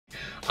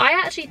I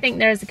actually think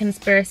there is a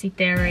conspiracy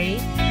theory.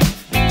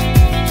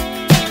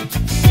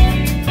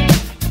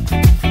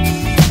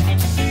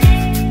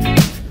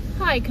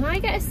 Hi, can I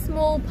get a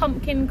small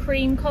pumpkin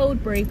cream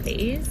cold brew,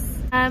 please?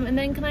 And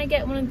then can I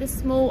get one of the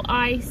small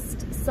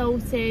iced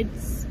salted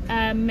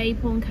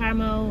maple and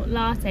caramel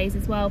lattes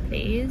as well,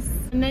 please?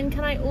 And then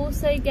can I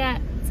also get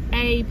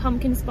a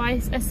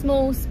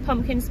small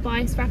pumpkin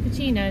spice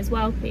frappuccino as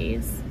well,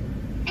 please?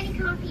 Any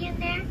coffee in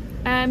there?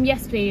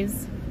 Yes,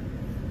 please.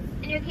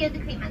 And you're okay with the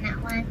cream on that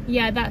one?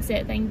 Yeah, that's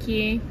it, thank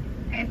you.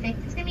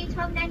 Perfect. It's gonna be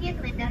 $12.90 at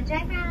the window.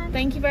 Drive around.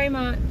 Thank you very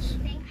much.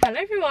 Hello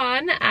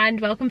everyone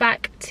and welcome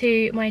back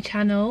to my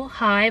channel.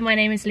 Hi, my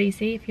name is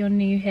Lucy if you're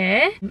new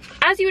here.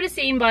 As you would have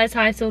seen by the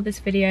title of this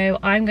video,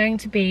 I'm going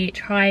to be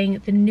trying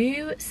the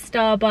new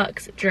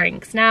Starbucks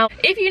drinks. Now,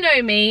 if you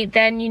know me,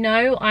 then you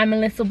know I'm a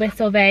little bit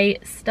of a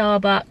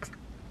Starbucks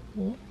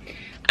whore,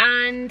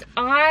 and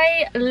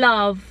I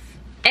love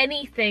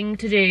anything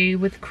to do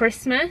with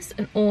Christmas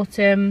and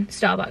autumn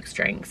Starbucks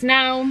drinks.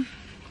 Now,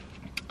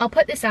 I'll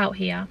put this out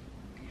here.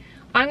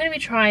 I'm going to be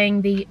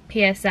trying the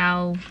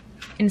PSL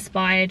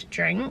inspired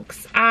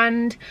drinks,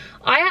 and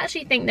I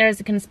actually think there is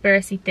a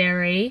conspiracy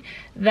theory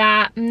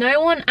that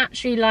no one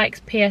actually likes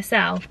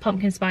PSL,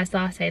 pumpkin spice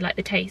latte, like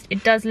the taste.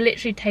 It does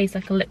literally taste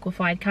like a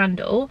liquefied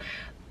candle,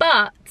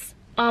 but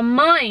our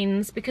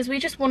minds, because we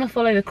just want to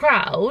follow the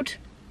crowd,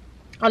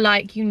 are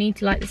like, you need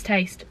to like this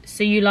taste,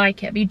 so you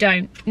like it, but you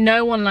don't.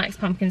 No one likes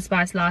pumpkin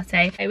spice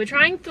latte. Okay, we're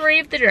trying 3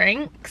 of the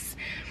drinks.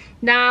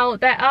 Now,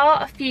 there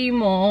are a few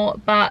more,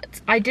 but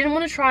I didn't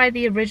want to try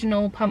the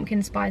original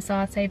pumpkin spice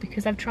latte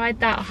because I've tried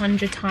that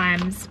 100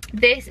 times.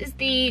 This is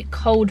the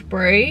cold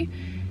brew.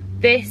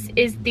 This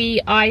is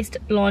the iced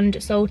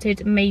blonde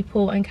salted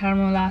maple and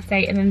caramel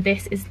latte. And then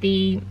this is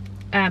the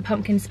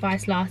pumpkin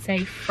spice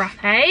latte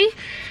frappe.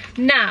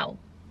 Now,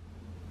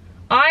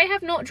 I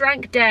have not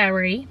drank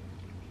dairy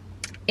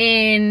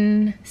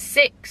in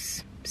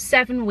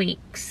 6-7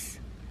 weeks.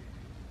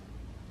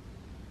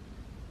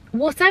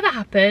 Whatever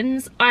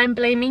happens, I'm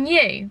blaming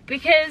you,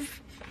 because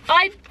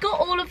I got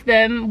all of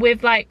them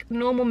with like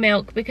normal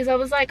milk because I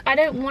was like, I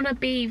don't want to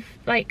be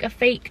like a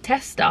fake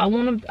tester. I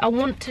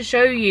want to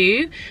show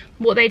you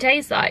what they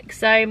taste like.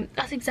 So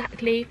that's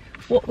exactly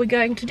what we're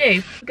going to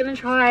do. We're going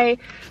to try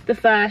the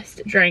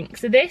first drink.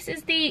 So this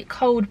is the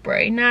cold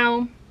brew.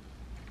 Now,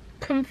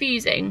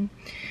 confusing.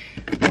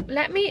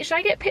 Should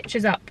I get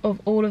pictures up of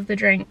all of the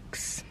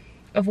drinks,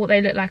 of what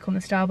they look like on the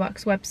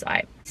Starbucks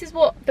website? This is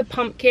what the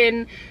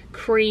pumpkin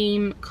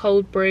cream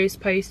cold brew is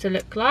supposed to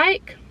look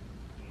like.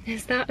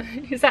 Is that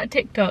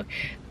TikTok?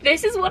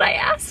 This is what I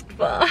asked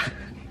for.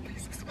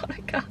 This is what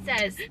I got. It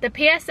says, the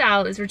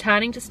PSL is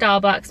returning to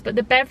Starbucks, but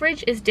the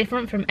beverage is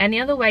different from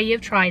any other way you've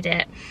tried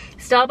it.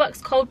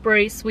 Starbucks cold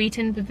brew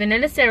sweetened with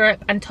vanilla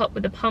syrup and topped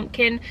with a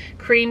pumpkin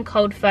cream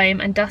cold foam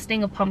and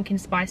dusting of pumpkin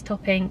spice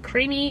topping.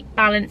 Creamy,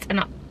 balanced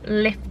and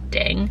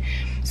uplifting.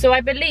 So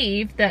I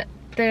believe that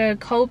the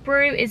cold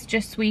brew is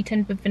just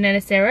sweetened with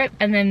vanilla syrup,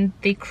 and then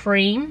the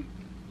cream,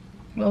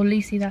 well,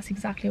 Lucy, that's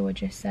exactly what I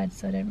just said,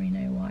 so I don't really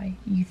know why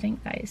you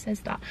think that it says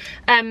that.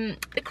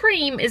 The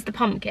cream is the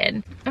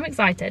pumpkin. I'm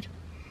excited.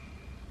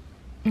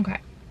 Okay.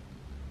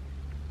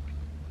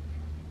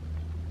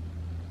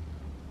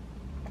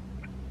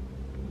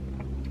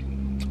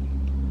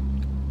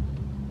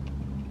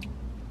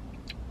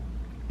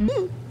 I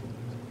think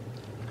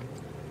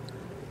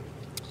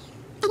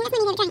that's my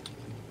favorite drink.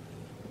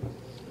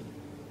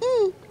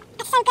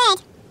 That's so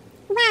good.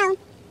 Wow.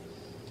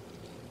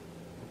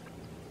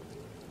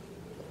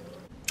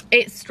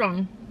 It's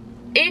strong.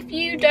 If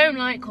you don't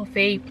like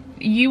coffee,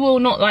 you will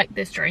not like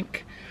this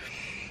drink.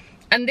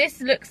 And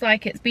this looks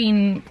like it's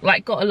been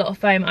like got a lot of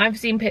foam. I've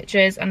seen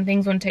pictures and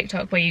things on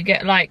TikTok where you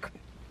get like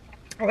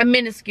a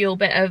minuscule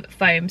bit of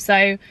foam.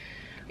 So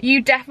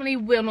you definitely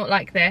will not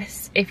like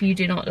this if you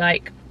do not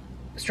like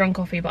strong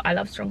coffee, but I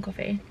love strong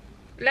coffee.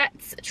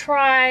 Let's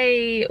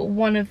try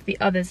one of the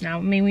others now.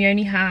 I mean, we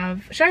only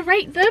have, should I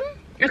rate them?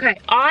 Okay,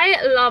 I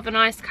love an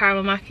iced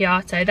caramel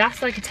macchiato.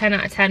 That's like a 10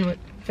 out of 10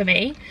 for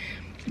me.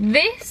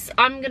 This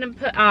I'm gonna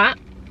put at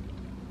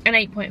an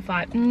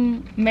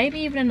 8.5, maybe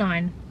even a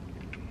 9.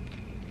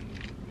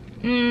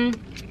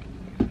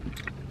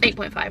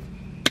 8.5.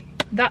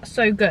 That's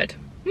so good.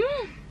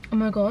 Oh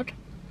my god.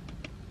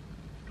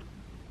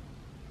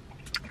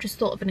 I've just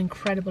thought of an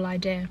incredible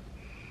idea.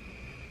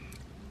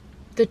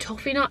 The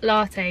toffee nut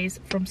lattes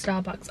from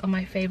Starbucks are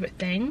my favorite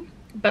thing,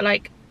 but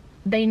like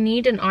they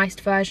need an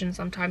iced version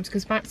sometimes,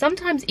 because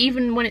sometimes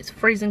even when it's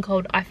freezing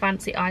cold I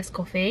fancy iced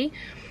coffee.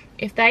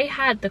 If they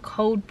had the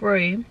cold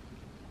brew,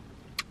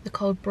 the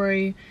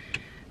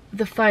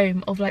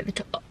foam of like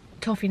the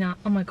toffee nut,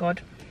 oh my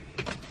god.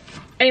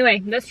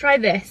 Anyway, let's try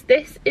this.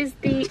 This is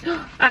the,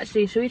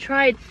 actually, should we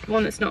try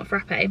one that's not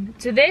frappe?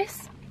 So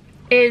this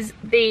is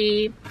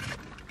the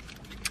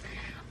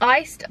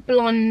iced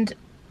blonde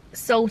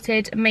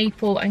salted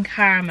maple and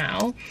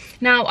caramel.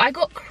 Now I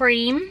got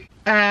cream.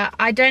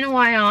 I don't know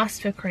why I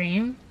asked for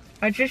cream.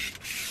 I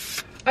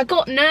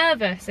got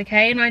nervous,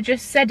 okay, and I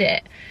just said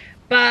it.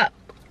 But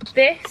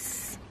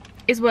this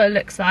is what it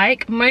looks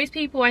like. Most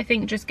people I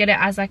think just get it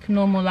as like a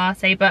normal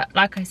latte, but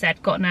like I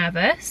said, got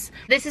nervous.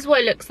 This is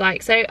what it looks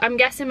like. So I'm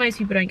guessing most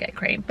people don't get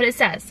cream, but it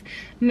says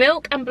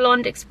milk and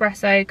blonde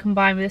espresso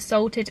combined with a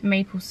salted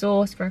maple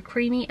sauce for a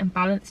creamy and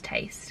balanced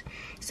taste.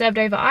 Served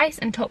over ice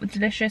and topped with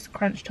delicious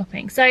crunch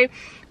topping. So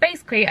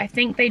basically I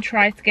think they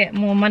tried to get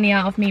more money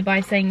out of me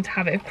by saying to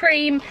have it with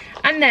cream,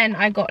 and then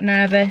I got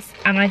nervous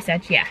and I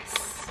said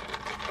yes.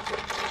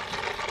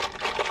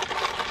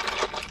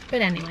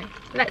 But anyway,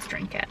 let's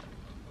drink it.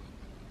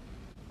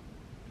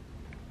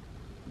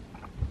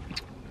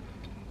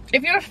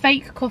 If you're a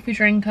fake coffee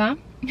drinker,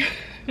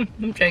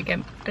 I'm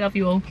joking, I love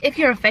you all. If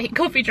you're a fake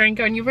coffee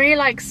drinker and you really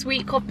like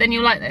sweet coffee, then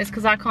you'll like this,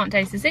 because I can't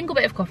taste a single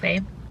bit of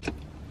coffee.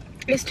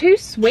 It's too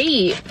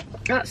sweet.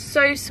 That's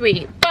so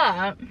sweet.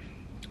 But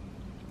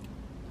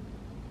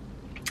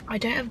I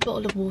don't have a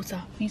bottle of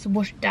water. I need to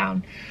wash it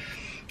down.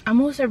 I'm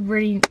also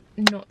really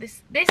not,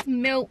 this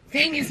milk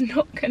thing is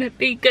not gonna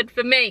be good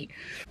for me.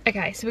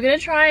 Okay, so we're gonna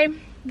try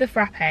the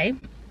frappe.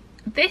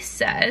 This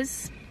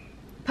says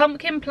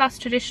pumpkin plus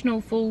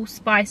traditional full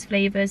spice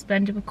flavors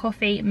blended with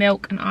coffee,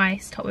 milk and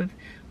ice, topped with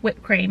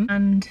whipped cream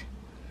and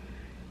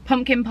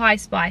pumpkin pie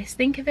spice.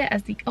 Think of it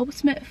as the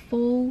ultimate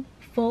full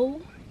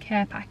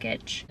care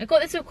package. I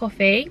got this with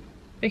coffee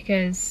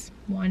because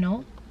why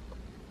not?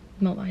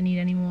 Not that I need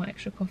any more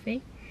extra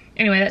coffee.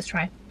 Anyway, let's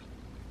try.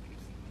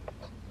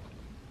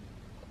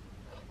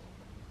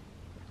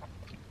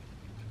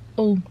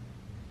 Oh.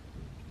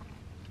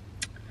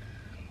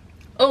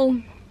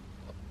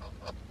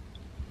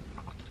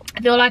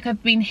 I feel like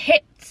I've been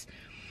hit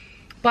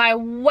by a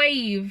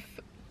wave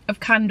of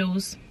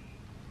candles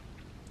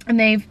and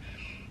they've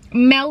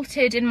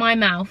melted in my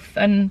mouth,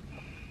 and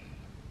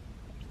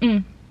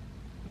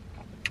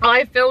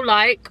I feel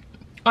like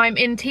I'm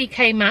in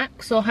TK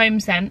Maxx or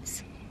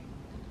HomeSense.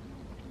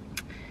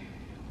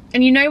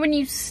 And you know when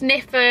you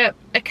sniff a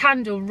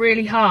candle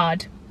really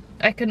hard,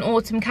 like an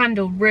autumn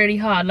candle really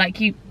hard,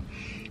 like you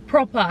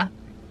proper,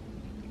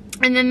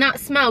 and then that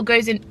smell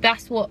goes in,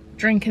 that's what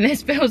drinking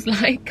this feels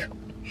like.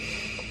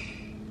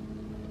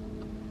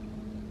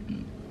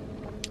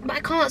 But I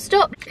can't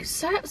stop. It's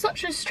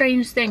such a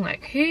strange thing,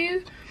 like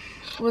who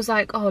was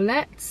like, oh,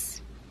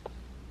 let's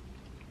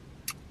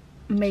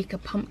make a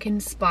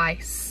pumpkin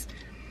spice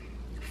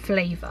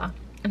flavour,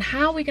 and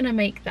how are we gonna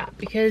make that,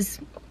 because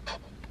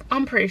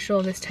I'm pretty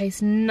sure this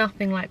tastes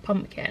nothing like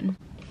pumpkin.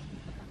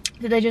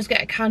 Did they just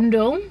get a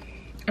candle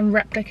and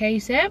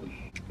replicate it?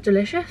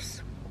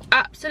 Delicious,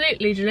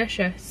 absolutely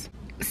delicious.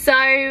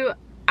 So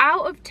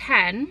out of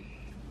 10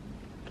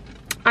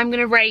 I'm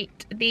gonna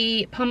rate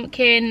the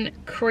pumpkin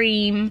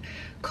cream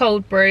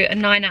cold brew a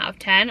 9 out of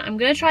 10. I'm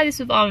gonna try this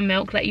with almond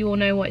milk, let you all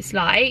know what it's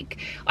like.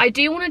 I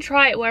do want to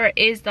try it where it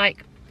is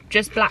like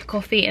just black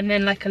coffee and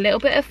then like a little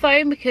bit of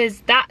foam,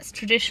 because that's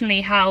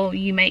traditionally how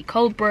you make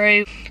cold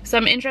brew. So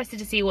I'm interested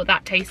to see what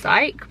that tastes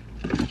like.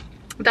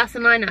 That's a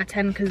 9 out of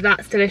 10 because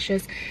that's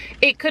delicious.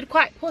 It could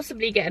quite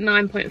possibly get a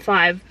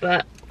 9.5,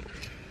 but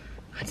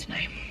I don't know.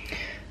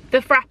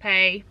 The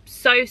frappe,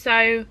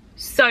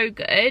 so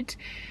good.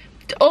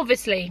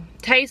 Obviously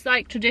tastes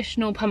like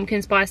traditional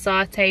pumpkin spice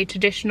latte,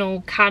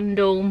 traditional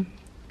candle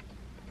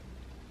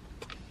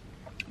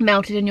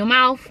melted in your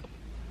mouth.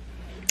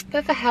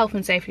 But for health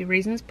and safety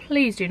reasons,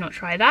 please do not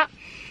try that.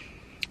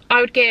 I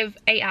would give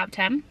 8 out of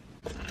 10.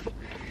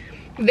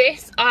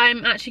 This,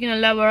 I'm actually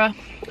going to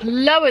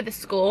lower the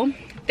score.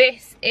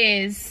 This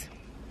is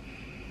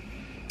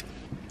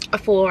a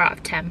 4 out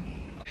of 10.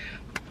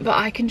 But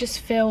I can just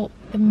feel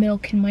the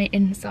milk in my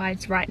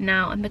insides right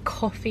now and the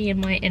coffee in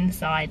my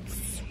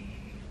insides.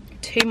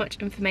 Too much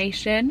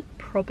information,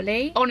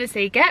 probably.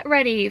 Honestly, get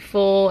ready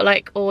for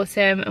like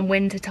autumn and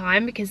winter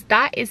time, because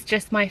that is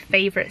just my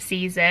favorite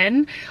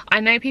season. I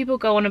know people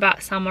go on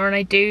about summer, and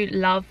I do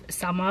love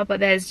summer,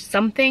 but there's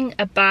something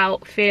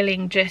about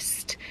feeling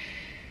just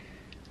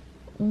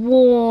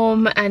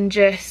warm and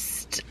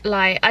just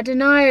like, I don't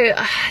know,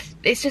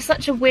 it's just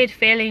such a weird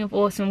feeling of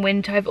autumn and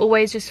winter. I've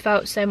always just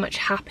felt so much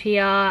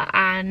happier,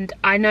 and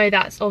I know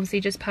that's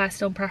obviously just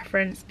personal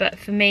preference, but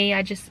for me,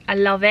 I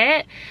love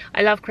it.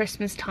 I love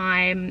Christmas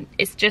time.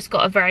 It's just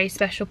got a very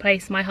special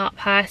place in my heart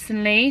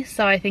personally,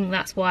 so I think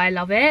that's why I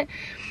love it.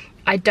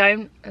 I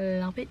don't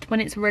love it when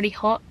it's really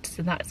hot,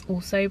 so that's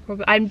also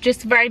probably, I'm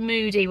just very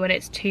moody when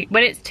it's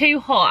too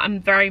hot. I'm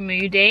very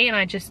moody and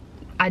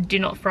I do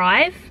not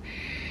thrive.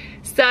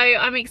 So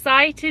I'm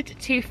excited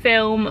to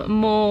film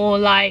more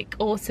like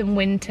autumn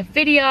winter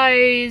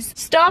videos.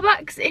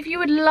 Starbucks, if you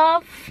would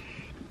love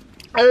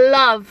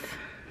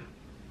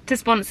to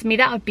sponsor me,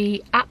 that would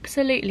be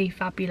absolutely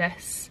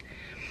fabulous.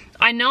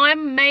 I know I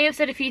may have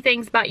said a few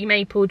things about your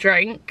maple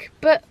drink,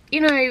 but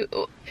you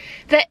know,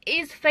 there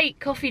is fake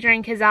coffee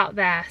drinkers out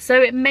there,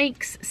 so it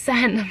makes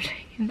sense.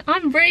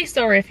 I'm really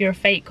sorry if you're a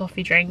fake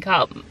coffee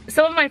drinker.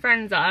 Some of my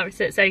friends are,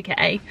 so it's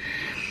okay.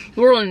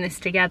 We're all in this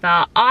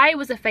together. I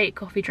was a fake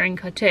coffee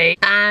drinker too,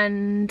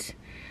 and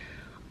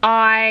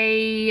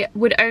I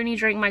would only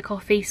drink my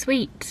coffee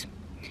sweet.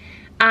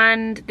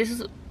 And this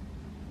is,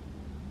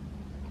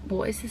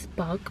 what is this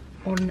bug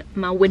on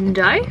my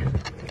window?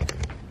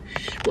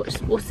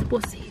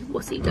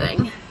 What's he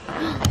doing?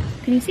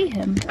 Can you see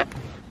him?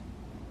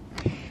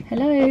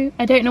 Hello?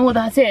 I don't know what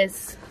that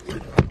is.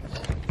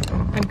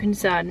 I'm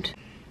concerned.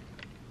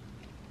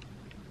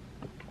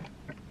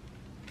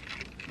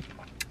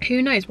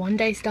 Who knows, one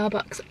day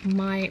Starbucks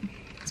might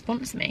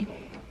sponsor me.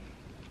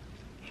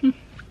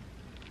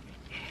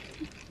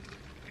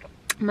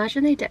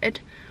 Imagine they did.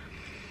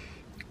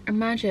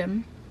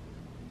 Imagine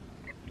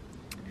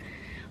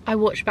I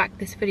watched back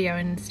this video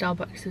and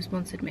Starbucks have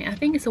sponsored me. I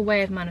think it's a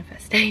way of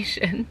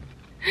manifestation.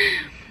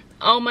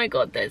 Oh my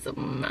god, there's a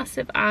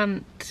massive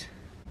ant.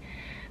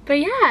 But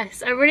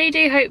yes, I really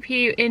do hope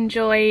you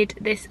enjoyed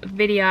this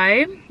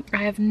video.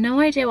 I have no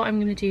idea what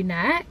I'm going to do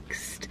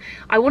next.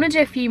 I want to do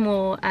a few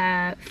more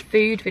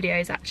food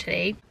videos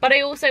actually, but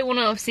I also want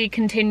to obviously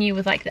continue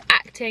with like the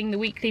acting, the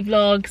weekly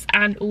vlogs,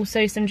 and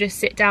also some just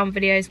sit down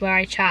videos where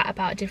I chat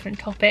about different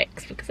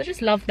topics, because I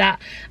just love that.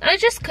 And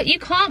you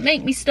can't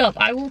make me stop.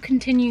 I will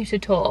continue to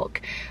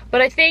talk, but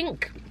I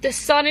think the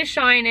sun is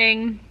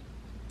shining.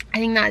 I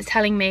think that is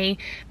telling me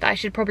that I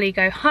should probably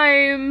go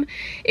home.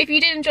 If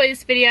you did enjoy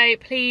this video,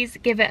 please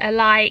give it a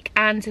like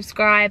and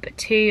subscribe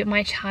to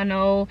my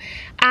channel.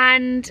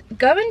 And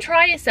go and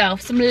try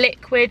yourself some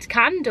liquid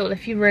candle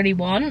if you really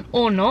want,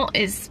 or not,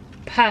 is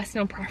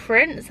personal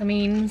preference. I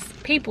mean,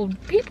 people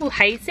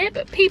hate it,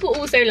 but people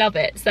also love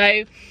it.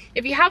 So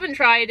if you haven't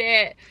tried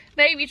it,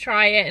 maybe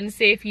try it and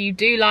see if you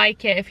do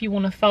like it, if you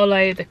want to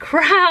follow the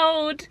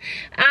crowd.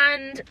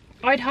 And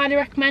I'd highly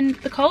recommend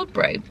the cold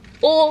brew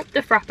or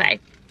the frappe.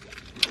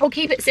 Or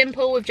keep it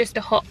simple with just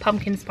a hot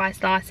pumpkin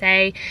spice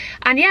latte.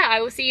 And yeah, I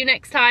will see you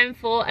next time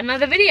for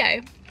another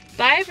video.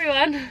 Bye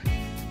everyone.